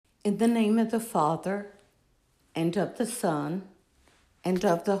In the name of the Father, and of the Son, and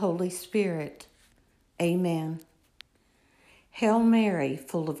of the Holy Spirit. Amen. Hail Mary,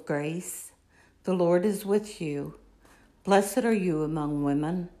 full of grace, the Lord is with you. Blessed are you among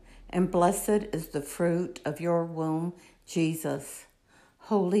women, and blessed is the fruit of your womb, Jesus.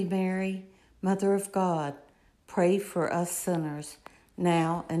 Holy Mary, Mother of God, pray for us sinners,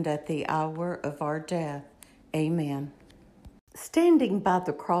 now and at the hour of our death. Amen. Standing by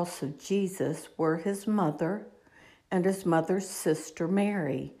the cross of Jesus were his mother and his mother's sister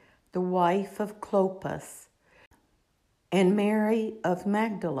Mary, the wife of Clopas, and Mary of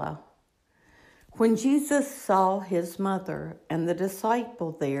Magdala. When Jesus saw his mother and the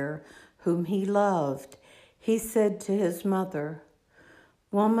disciple there whom he loved, he said to his mother,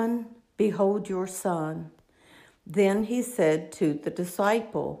 "Woman, behold your son." Then he said to the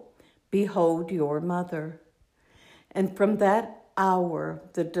disciple, "Behold your mother." And from that hour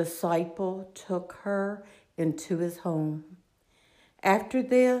the disciple took her into his home. After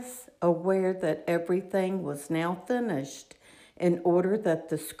this, aware that everything was now finished, in order that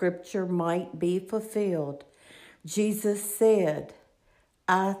the scripture might be fulfilled, Jesus said,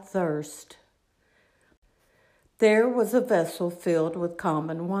 "I thirst." There was a vessel filled with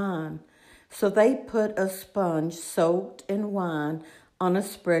common wine, so they put a sponge soaked in wine on a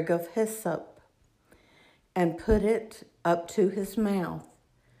sprig of hyssop and put it up to his mouth.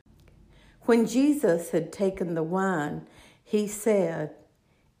 When Jesus had taken the wine, he said,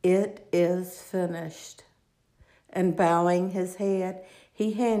 "It is finished." And bowing his head,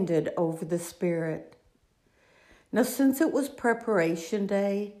 he handed over the spirit. Now, since it was preparation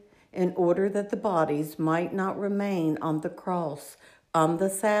day, in order that the bodies might not remain on the cross on the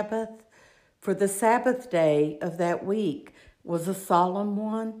Sabbath, for the Sabbath day of that week was a solemn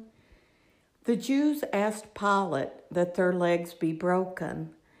one, the Jews asked Pilate that their legs be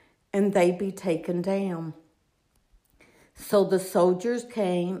broken and they be taken down. So the soldiers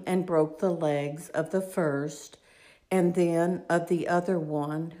came and broke the legs of the first and then of the other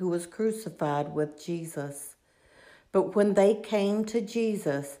one who was crucified with Jesus. But when they came to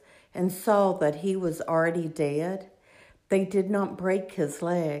Jesus and saw that he was already dead, they did not break his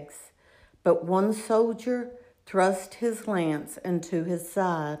legs. But one soldier thrust his lance into his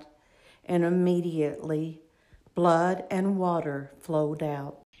side, and immediately blood and water flowed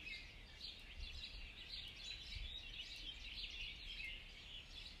out.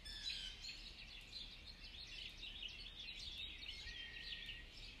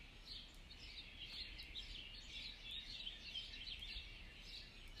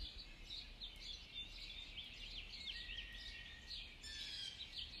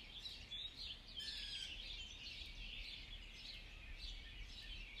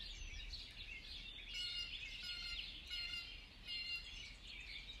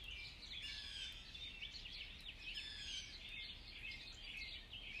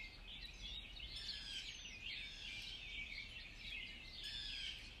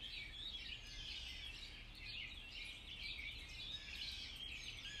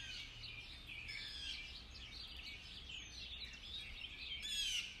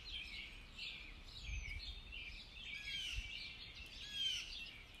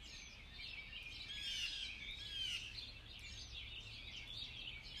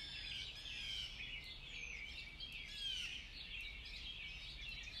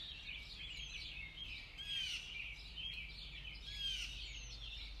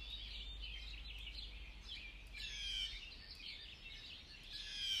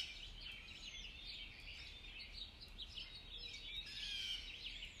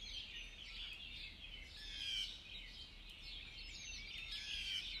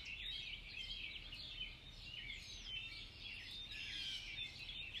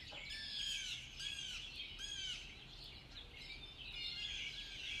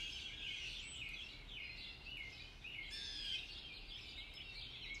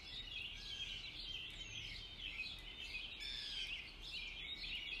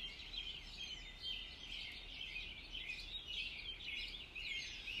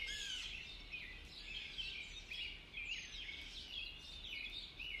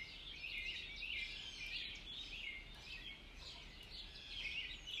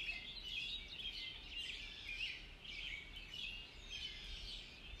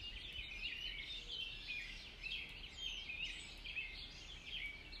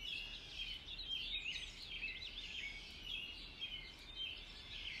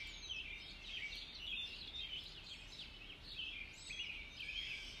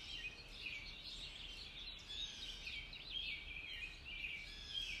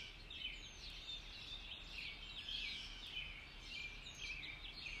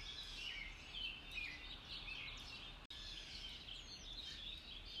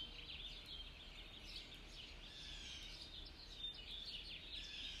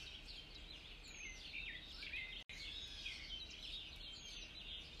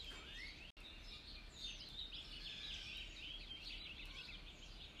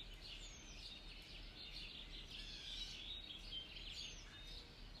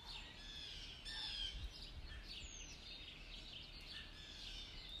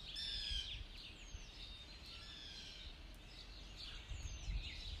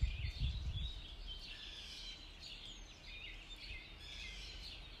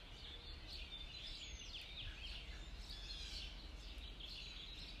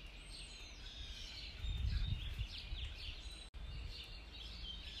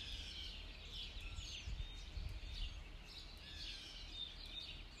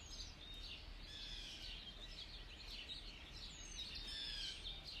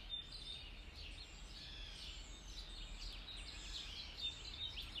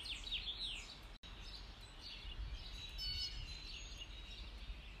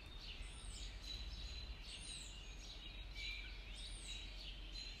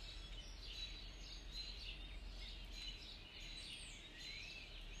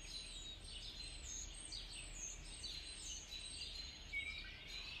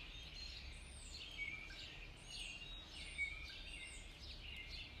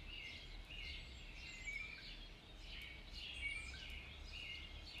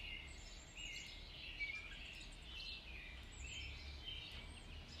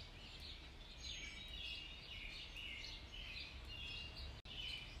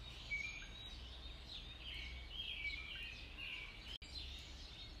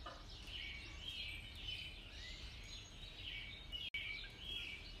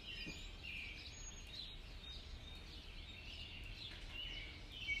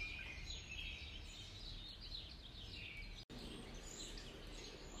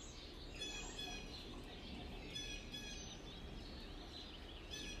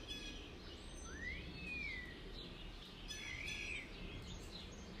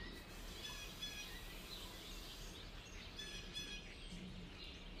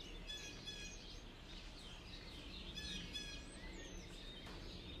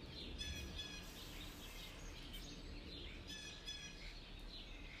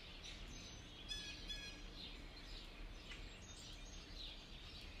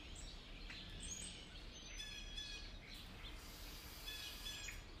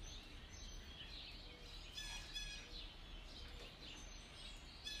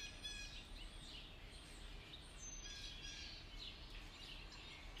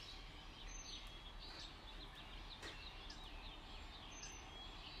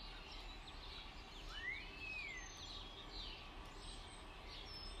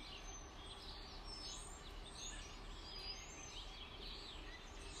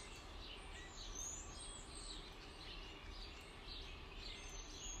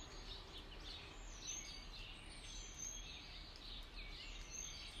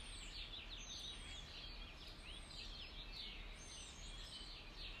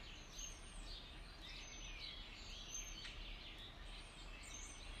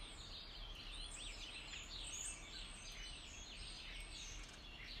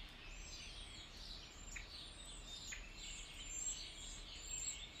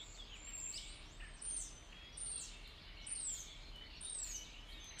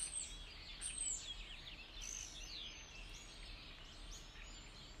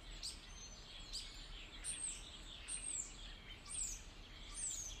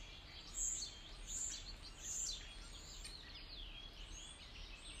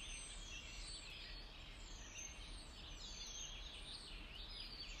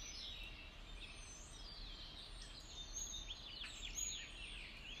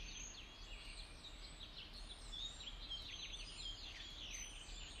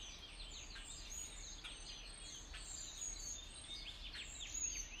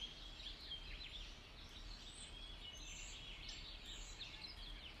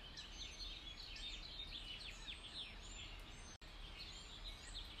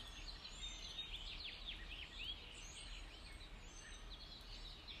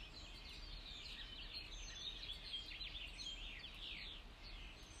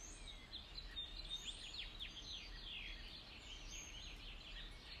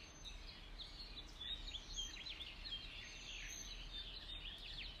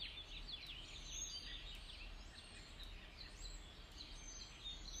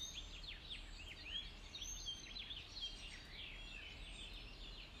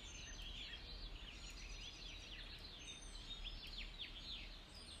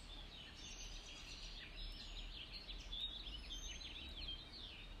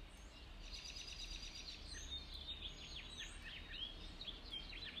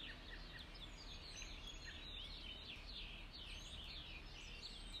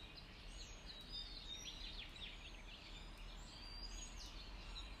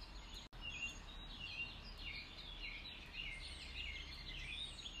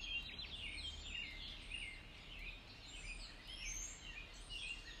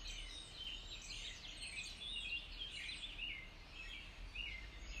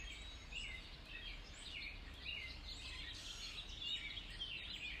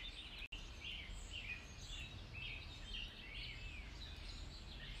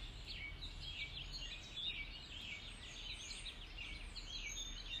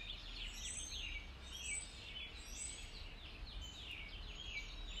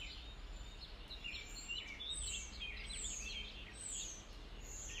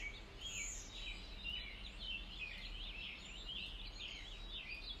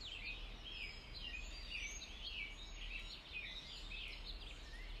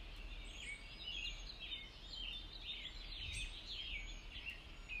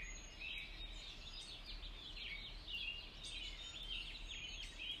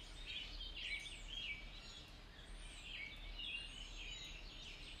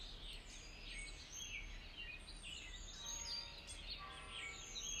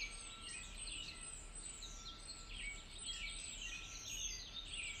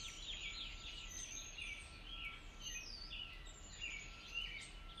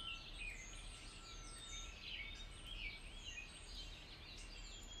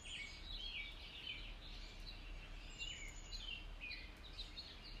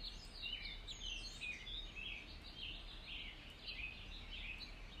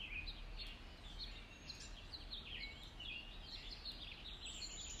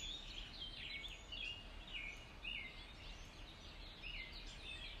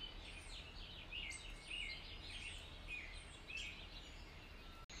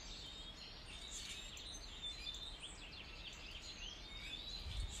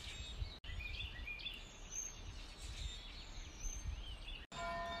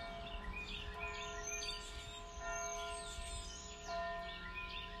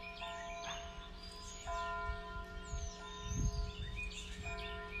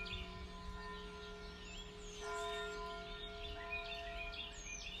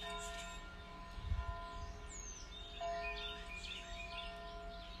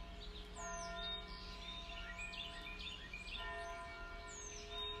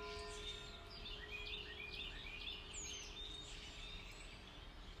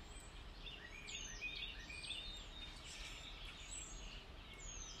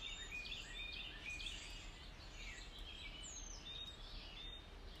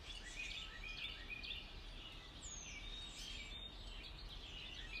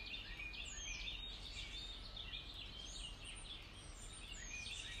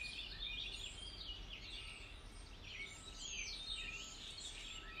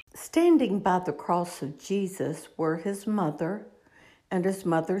 Standing by the cross of Jesus were his mother and his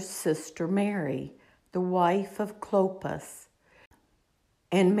mother's sister Mary, the wife of Clopas,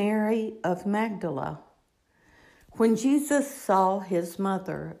 and Mary of Magdala. When Jesus saw his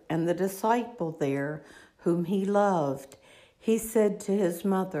mother and the disciple there whom he loved, he said to his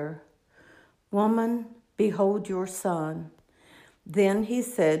mother, "Woman, behold your son." Then he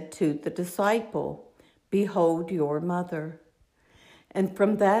said to the disciple, "Behold your mother." And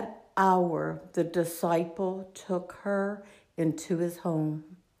from that hour the disciple took her into his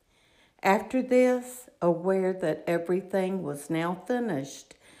home. After this, aware that everything was now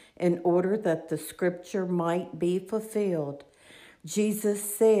finished, in order that the scripture might be fulfilled, Jesus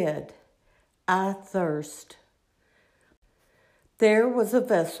said, "I thirst." There was a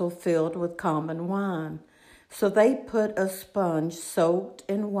vessel filled with common wine, so they put a sponge soaked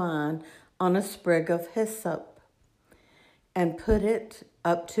in wine on a sprig of hyssop and put it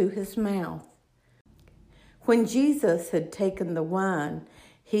up to his mouth. When Jesus had taken the wine,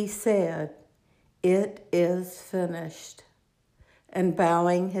 he said, "It is finished." And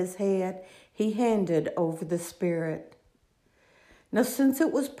bowing his head, he handed over the spirit. Now, since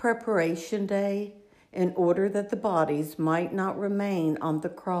it was preparation day, in order that the bodies might not remain on the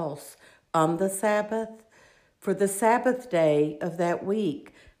cross on the Sabbath, for the Sabbath day of that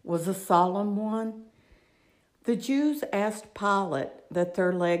week was a solemn one, the Jews asked Pilate that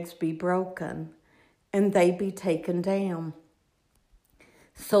their legs be broken and they be taken down.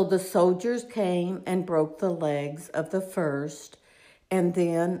 So the soldiers came and broke the legs of the first and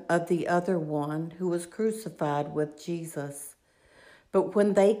then of the other one who was crucified with Jesus. But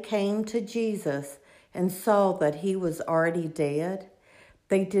when they came to Jesus and saw that he was already dead,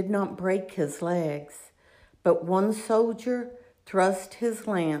 they did not break his legs. But one soldier thrust his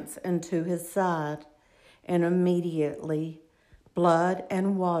lance into his side, and immediately blood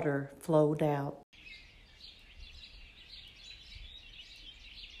and water flowed out.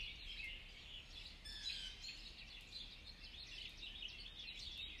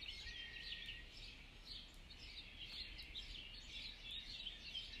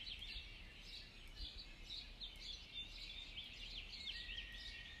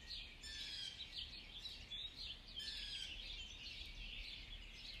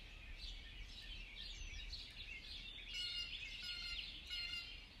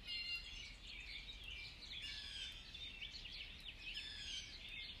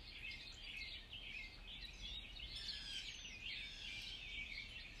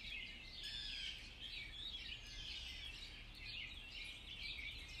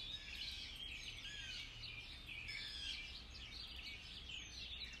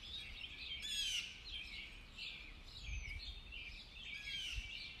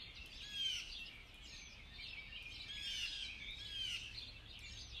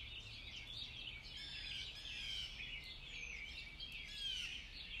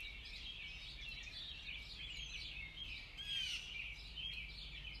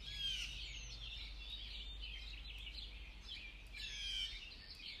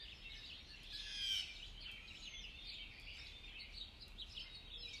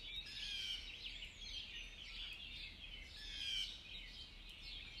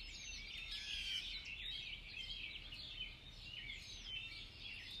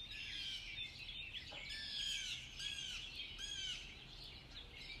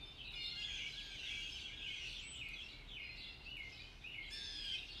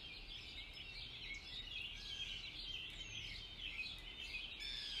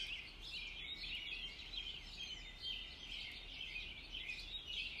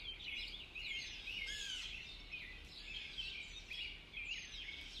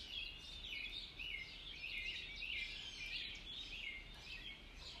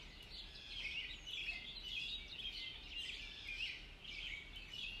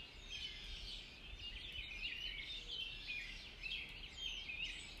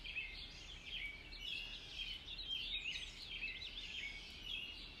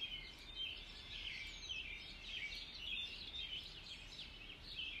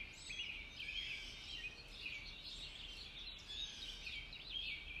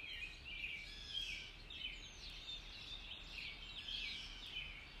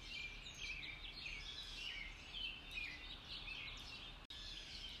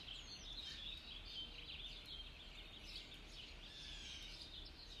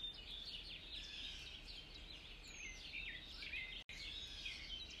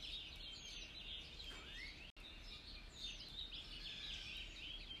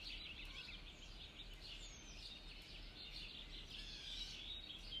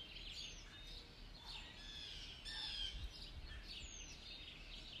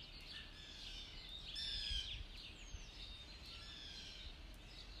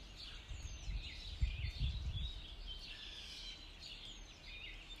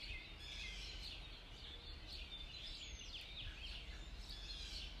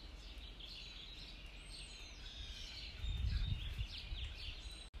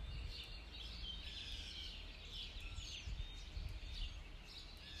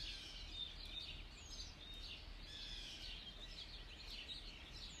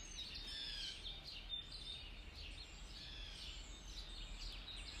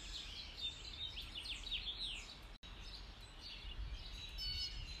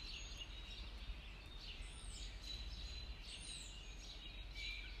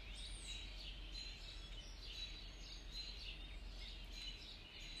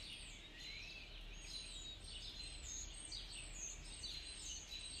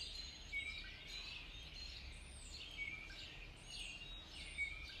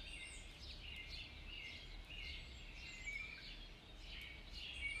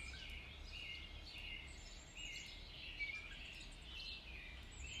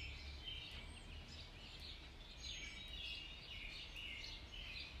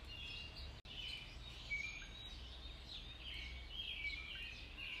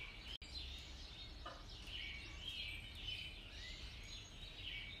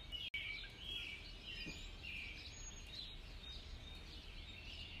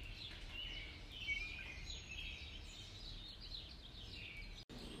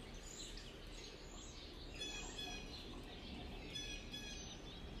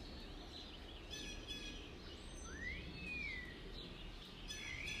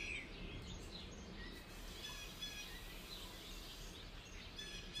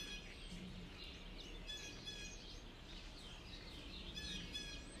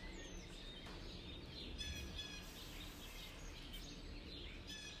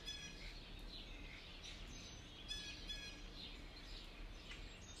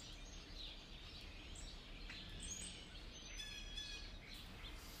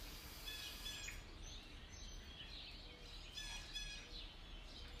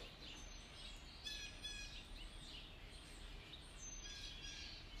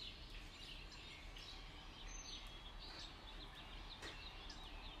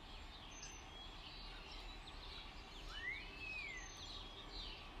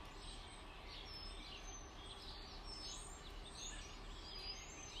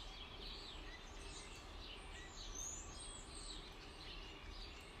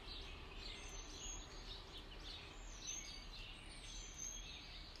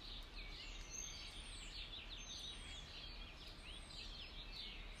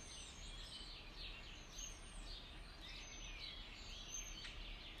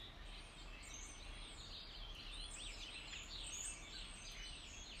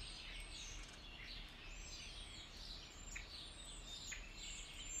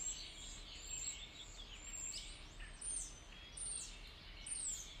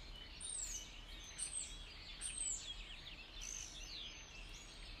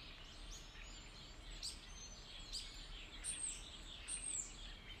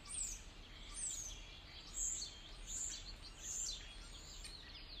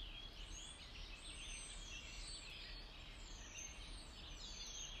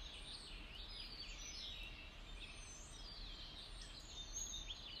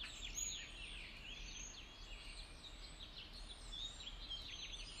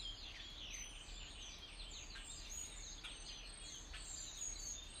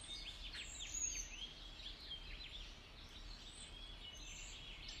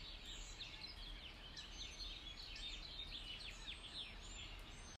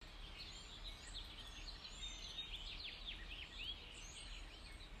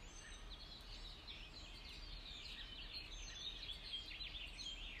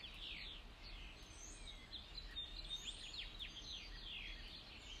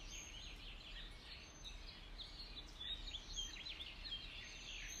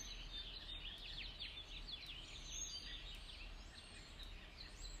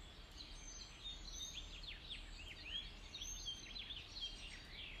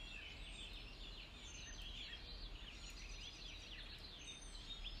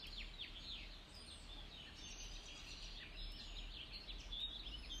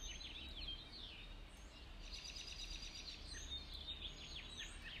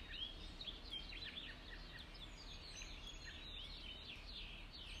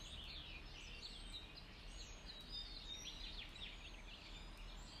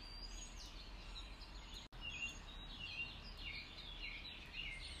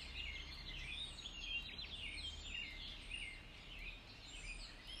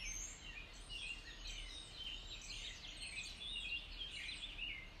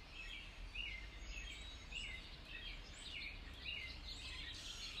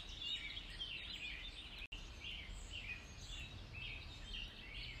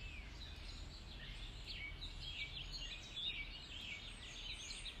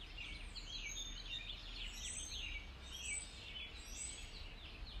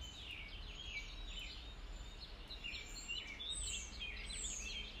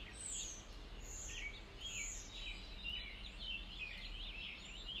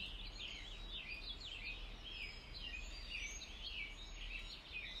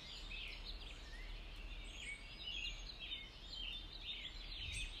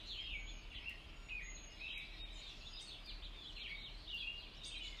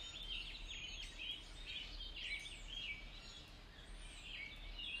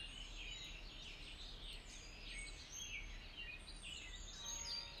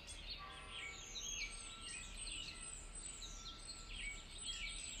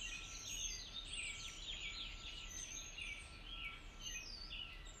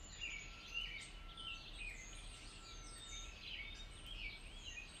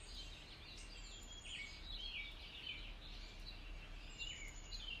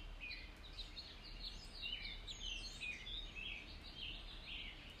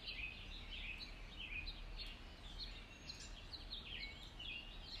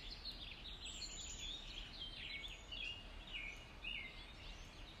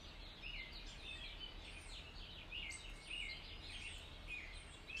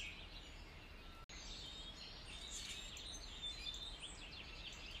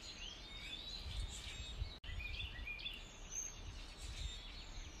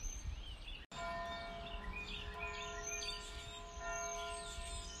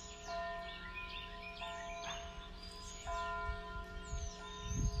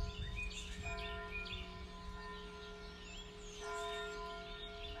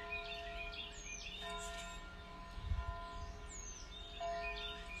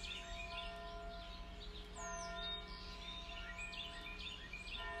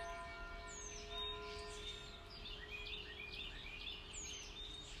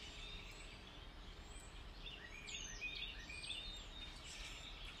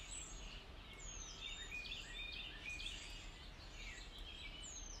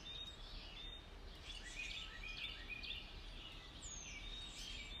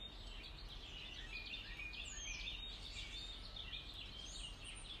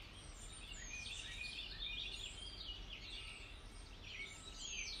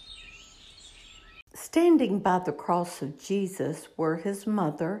 Standing by the cross of Jesus were his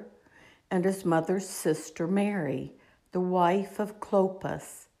mother and his mother's sister Mary, the wife of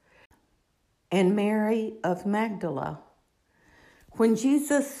Clopas, and Mary of Magdala. When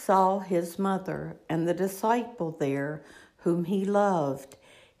Jesus saw his mother and the disciple there whom he loved,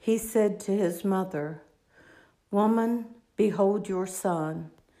 he said to his mother, "Woman, behold your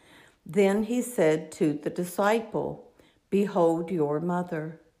son." Then he said to the disciple, "Behold your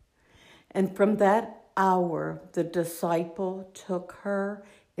mother." And from that hour the disciple took her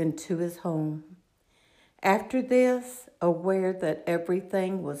into his home. After this, aware that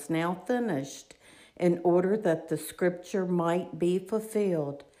everything was now finished, in order that the scripture might be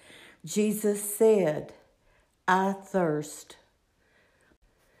fulfilled, Jesus said, "I thirst."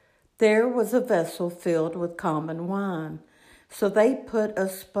 There was a vessel filled with common wine. So they put a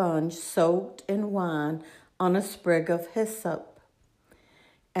sponge soaked in wine on a sprig of hyssop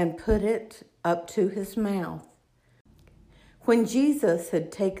and put it up to his mouth. When Jesus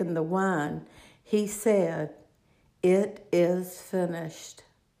had taken the wine, he said, "It is finished."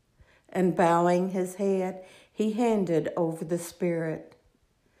 And bowing his head, he handed over the spirit.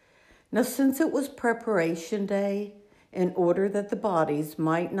 Now, since it was preparation day, in order that the bodies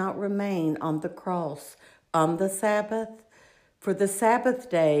might not remain on the cross on the Sabbath, for the Sabbath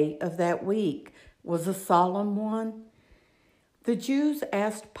day of that week was a solemn one, the Jews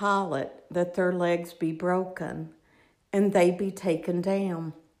asked Pilate that their legs be broken and they be taken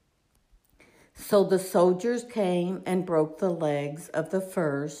down. So the soldiers came and broke the legs of the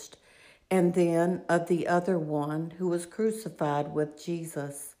first and then of the other one who was crucified with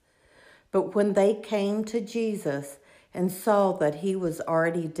Jesus. But when they came to Jesus and saw that he was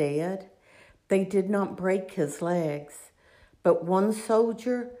already dead, they did not break his legs. But one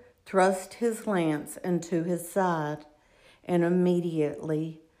soldier thrust his lance into his side, and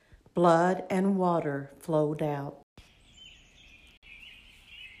immediately blood and water flowed out.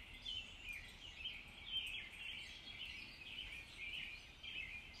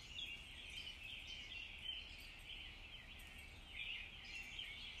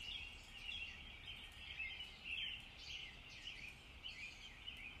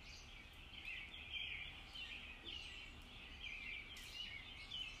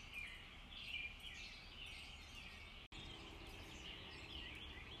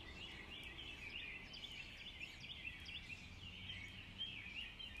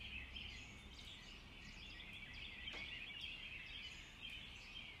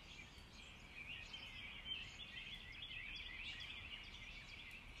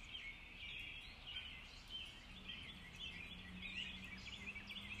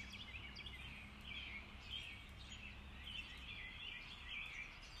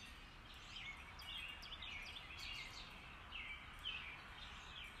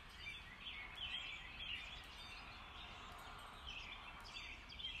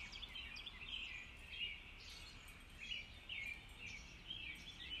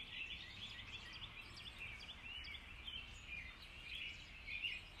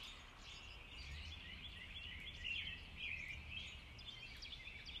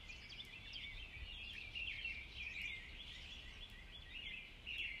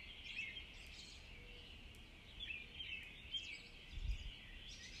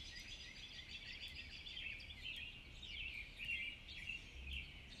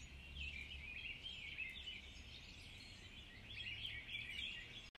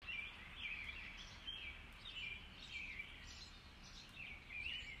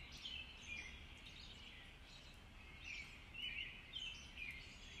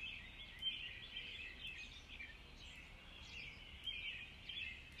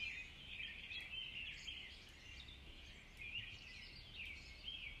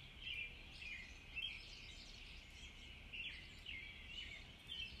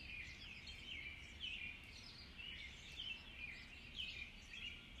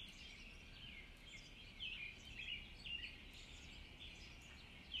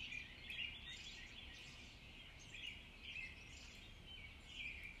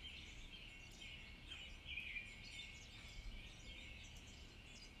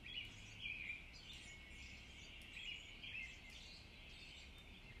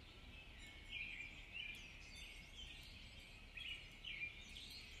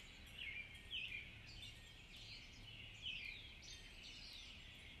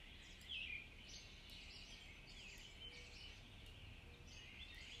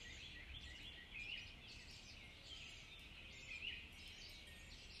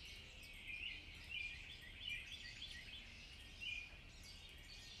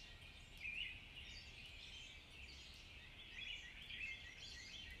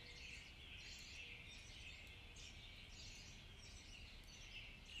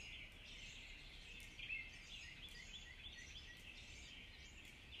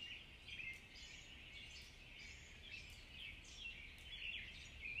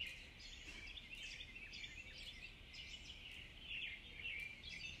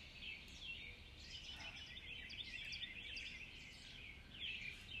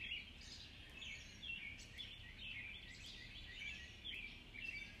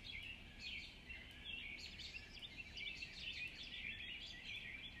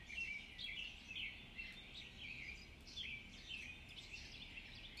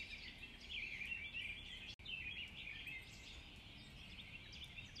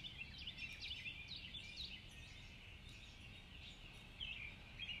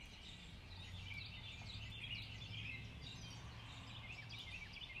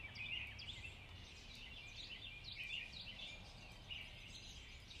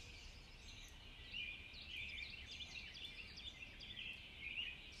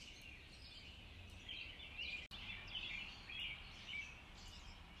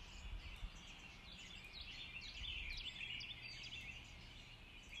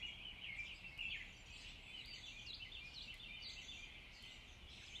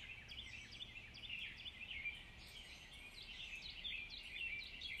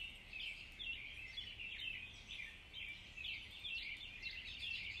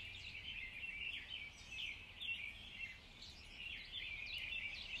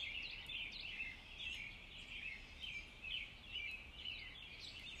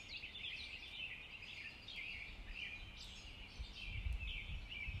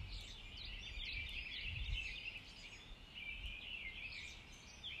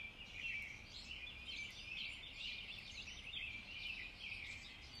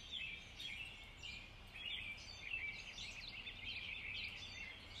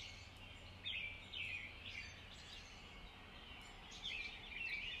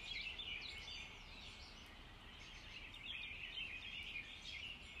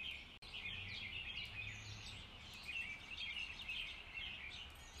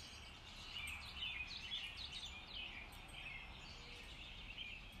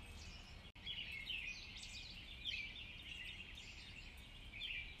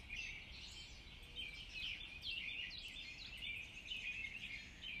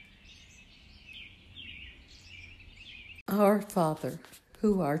 Our Father,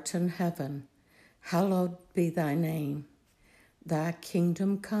 who art in heaven, hallowed be thy name. Thy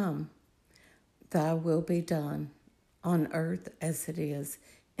kingdom come, thy will be done, on earth as it is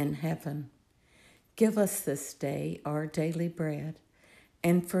in heaven. Give us this day our daily bread,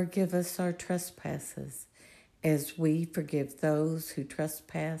 and forgive us our trespasses, as we forgive those who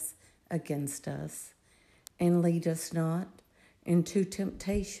trespass against us. And lead us not into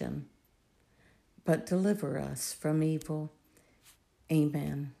temptation, but deliver us from evil.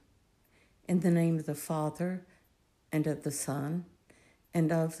 Amen. In the name of the Father, and of the Son,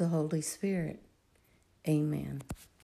 and of the Holy Spirit. Amen.